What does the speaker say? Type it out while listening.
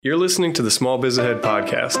You're listening to the Small Biz Ahead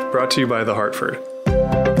podcast, brought to you by The Hartford.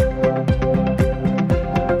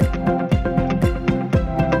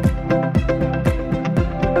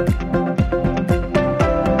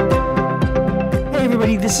 Hey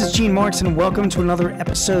everybody, this is Gene Marks and welcome to another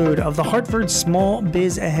episode of the Hartford Small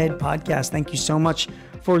Biz Ahead podcast. Thank you so much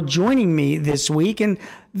for joining me this week. And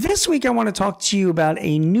this week I want to talk to you about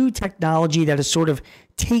a new technology that is sort of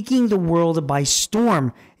taking the world by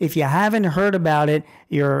storm. If you haven't heard about it,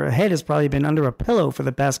 your head has probably been under a pillow for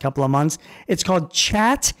the past couple of months. It's called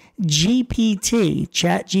ChatGPT.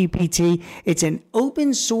 ChatGPT. It's an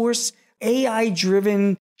open source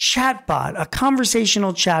AI-driven chatbot, a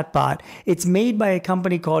conversational chatbot. It's made by a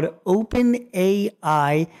company called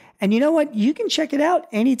OpenAI. And you know what? You can check it out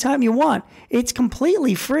anytime you want. It's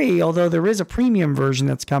completely free, although there is a premium version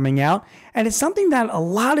that's coming out. And it's something that a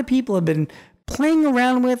lot of people have been playing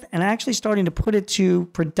around with and actually starting to put it to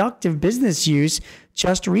productive business use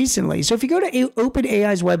just recently. So if you go to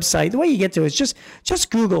OpenAI's website, the way you get to it is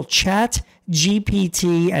just Google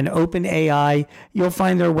ChatGPT and OpenAI. You'll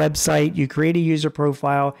find their website. You create a user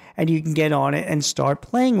profile and you can get on it and start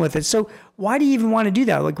playing with it. So why do you even want to do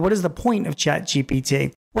that? Like, what is the point of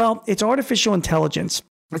ChatGPT? Well, it's artificial intelligence.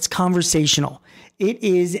 It's conversational. It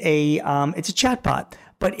is it's a chatbot,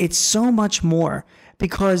 but it's so much more.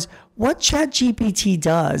 Because what ChatGPT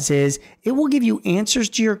does is it will give you answers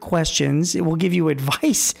to your questions, it will give you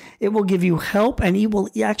advice, it will give you help, and it will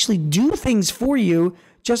actually do things for you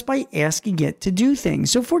just by asking it to do things.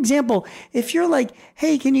 So for example, if you're like,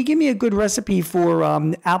 hey, can you give me a good recipe for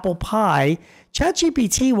apple pie?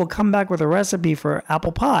 ChatGPT will come back with a recipe for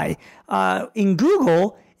apple pie. In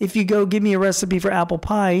Google, if you go give me a recipe for apple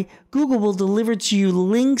pie, Google will deliver to you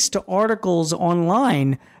links to articles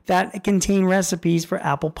online that contain recipes for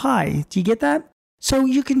apple pie. Do you get that? So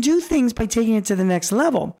you can do things by taking it to the next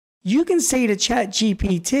level. You can say to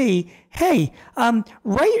ChatGPT, hey,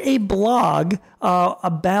 write a blog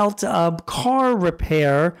about car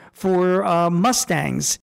repair for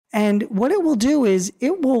Mustangs. And what it will do is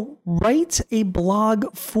it will write a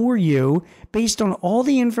blog for you based on all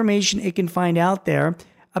the information it can find out there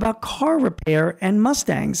about car repair and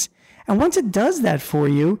Mustangs. And once it does that for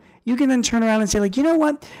you, you can then turn around and say, like, you know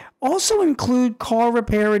what? Also include car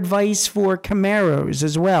repair advice for Camaros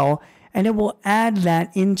as well. And it will add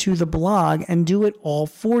that into the blog and do it all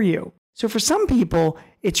for you. So for some people,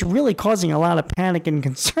 it's really causing a lot of panic and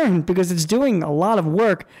concern because it's doing a lot of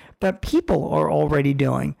work that people are already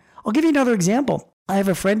doing. I'll give you another example. I have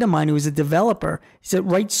a friend of mine who is a developer. He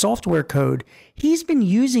writes software code. He's been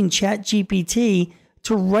using ChatGPT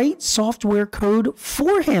to write software code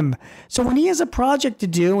for him. So when he has a project to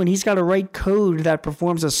do and he's got to write code that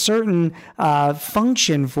performs a certain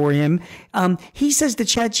function for him, he says to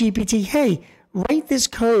ChatGPT, hey, write this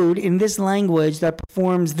code in this language that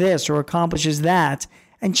performs this or accomplishes that.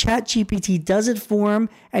 And ChatGPT does it for him,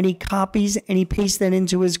 and he copies and he pastes that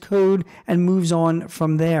into his code and moves on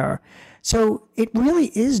from there. So it really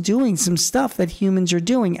is doing some stuff that humans are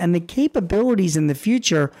doing, and the capabilities in the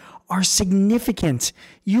future are significant.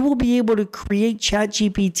 You will be able to create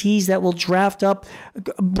ChatGPTs that will draft up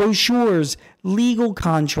brochures, legal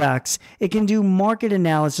contracts. It can do market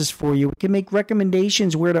analysis for you. It can make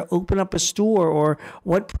recommendations where to open up a store or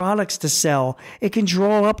what products to sell. It can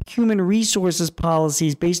draw up human resources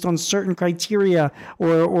policies based on certain criteria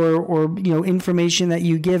or information that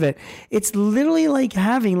you give it. It's literally like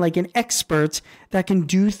having like an expert that can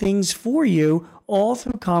do things for you all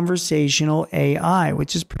through conversational AI,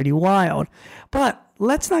 which is pretty wild. But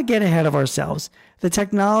let's not get ahead of ourselves. The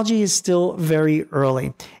technology is still very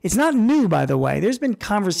early. It's not new, by the way. There's been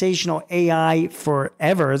conversational AI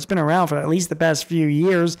forever. It's been around for at least the past few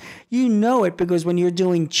years. You know it because when you're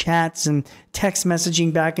doing chats and text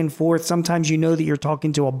messaging back and forth, sometimes you know that you're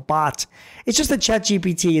talking to a bot. It's just that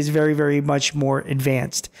ChatGPT is very, very much more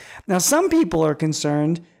advanced. Now, some people are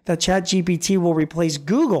concerned that ChatGPT will replace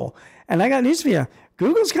Google. And I got news for you.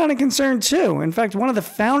 Google's kind of concerned too. In fact, one of the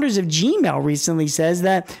founders of Gmail recently says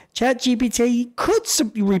that ChatGPT could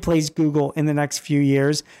replace Google in the next few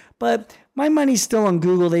years. But my money's still on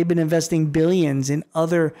Google. They've been investing billions in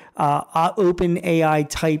other open AI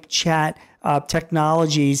type chat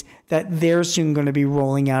technologies that they're soon going to be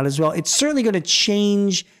rolling out as well. It's certainly going to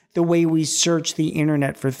change the way we search the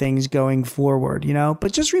internet for things going forward,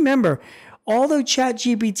 But just remember, although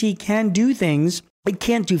ChatGPT can do things, it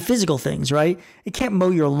can't do physical things, right? It can't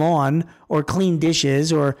mow your lawn or clean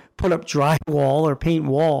dishes or put up drywall or paint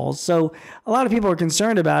walls. So a lot of people are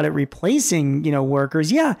concerned about it replacing,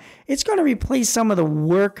 workers. Yeah, it's going to replace some of the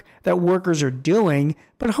work that workers are doing,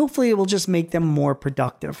 but hopefully it will just make them more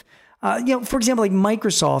productive. For example, like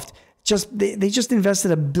Microsoft they just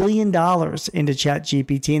invested $1 billion into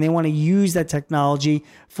ChatGPT, and they want to use that technology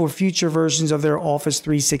for future versions of their Office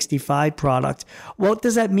 365 product. What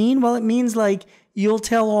does that mean? Well, it means like you'll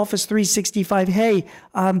tell Office 365, hey,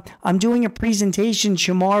 I'm doing a presentation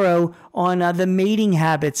tomorrow on the mating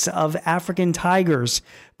habits of African tigers.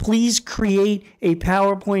 Please create a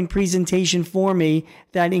PowerPoint presentation for me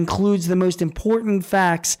that includes the most important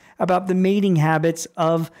facts about the mating habits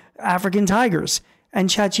of African tigers. And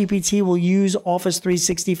ChatGPT will use Office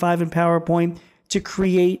 365 and PowerPoint to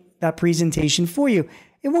create that presentation for you.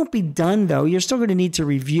 It won't be done, though. You're still going to need to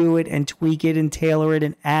review it and tweak it and tailor it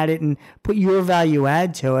and add it and put your value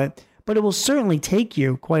add to it. But it will certainly take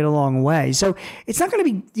you quite a long way. So it's not going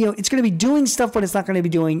to be, it's going to be doing stuff, but it's not going to be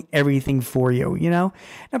doing everything for you, Now,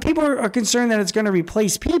 people are concerned that it's going to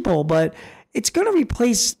replace people, but it's going to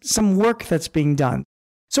replace some work that's being done.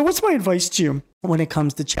 So what's my advice to you when it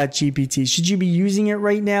comes to ChatGPT? Should you be using it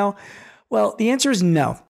right now? Well, the answer is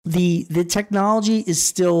no. The technology is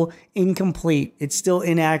still incomplete. It's still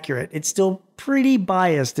inaccurate. It's still pretty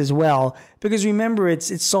biased as well, because remember,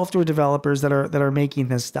 it's software developers that are making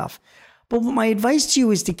this stuff. But my advice to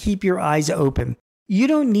you is to keep your eyes open. You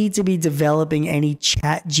don't need to be developing any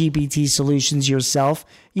ChatGPT solutions yourself.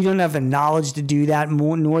 You don't have the knowledge to do that,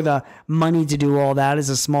 nor the money to do all that as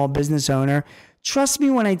a small business owner. Trust me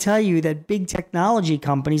when I tell you that big technology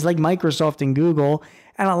companies like Microsoft and Google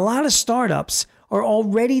and a lot of startups are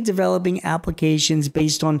already developing applications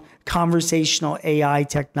based on conversational AI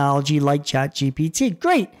technology like ChatGPT.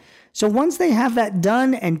 Great. So once they have that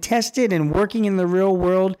done and tested and working in the real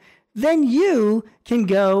world, then you can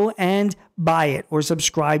go and buy it or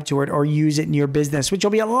subscribe to it or use it in your business, which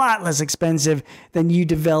will be a lot less expensive than you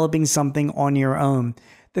developing something on your own.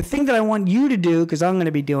 The thing that I want you to do, because I'm going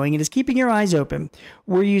to be doing it, is keeping your eyes open.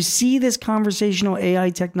 Where you see this conversational AI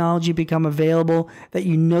technology become available, that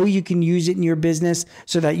you can use it in your business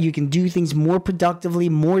so that you can do things more productively,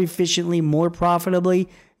 more efficiently, more profitably,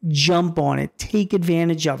 jump on it. Take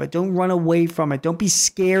advantage of it. Don't run away from it. Don't be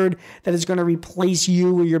scared that it's going to replace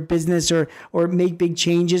you or your business or make big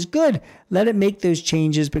changes. Good. Let it make those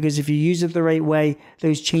changes, because if you use it the right way,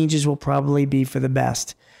 those changes will probably be for the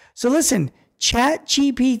best. So listen,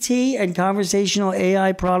 ChatGPT and conversational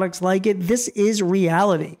AI products like it, this is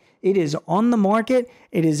reality. It is on the market.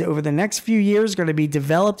 It is over the next few years going to be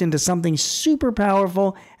developed into something super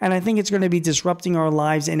powerful, and I think it's going to be disrupting our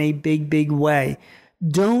lives in a big, big way.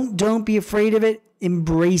 Don't be afraid of it.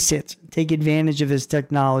 Embrace it. Take advantage of this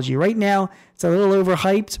technology. Right now, it's a little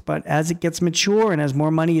overhyped, but as it gets mature and as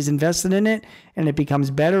more money is invested in it and it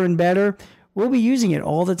becomes better and better, we'll be using it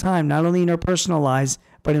all the time, not only in our personal lives,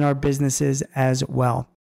 but in our businesses as well.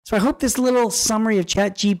 So I hope this little summary of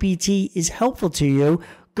ChatGPT is helpful to you.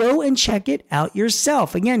 Go and check it out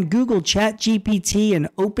yourself. Again, Google ChatGPT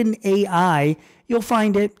and OpenAI. You'll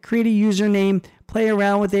find it. Create a username. Play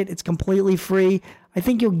around with it. It's completely free. I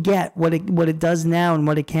think you'll get what it does now and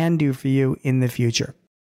what it can do for you in the future.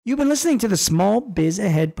 You've been listening to the Small Biz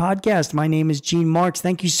Ahead podcast. My name is Gene Marks.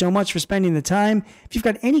 Thank you so much for spending the time. If you've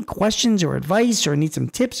got any questions or advice or need some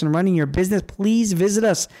tips on running your business, please visit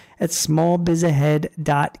us at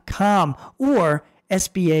smallbizahead.com or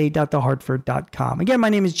sba.thehartford.com. Again, my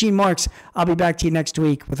name is Gene Marks. I'll be back to you next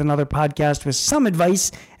week with another podcast with some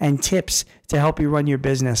advice and tips to help you run your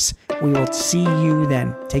business. We will see you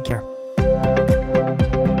then. Take care.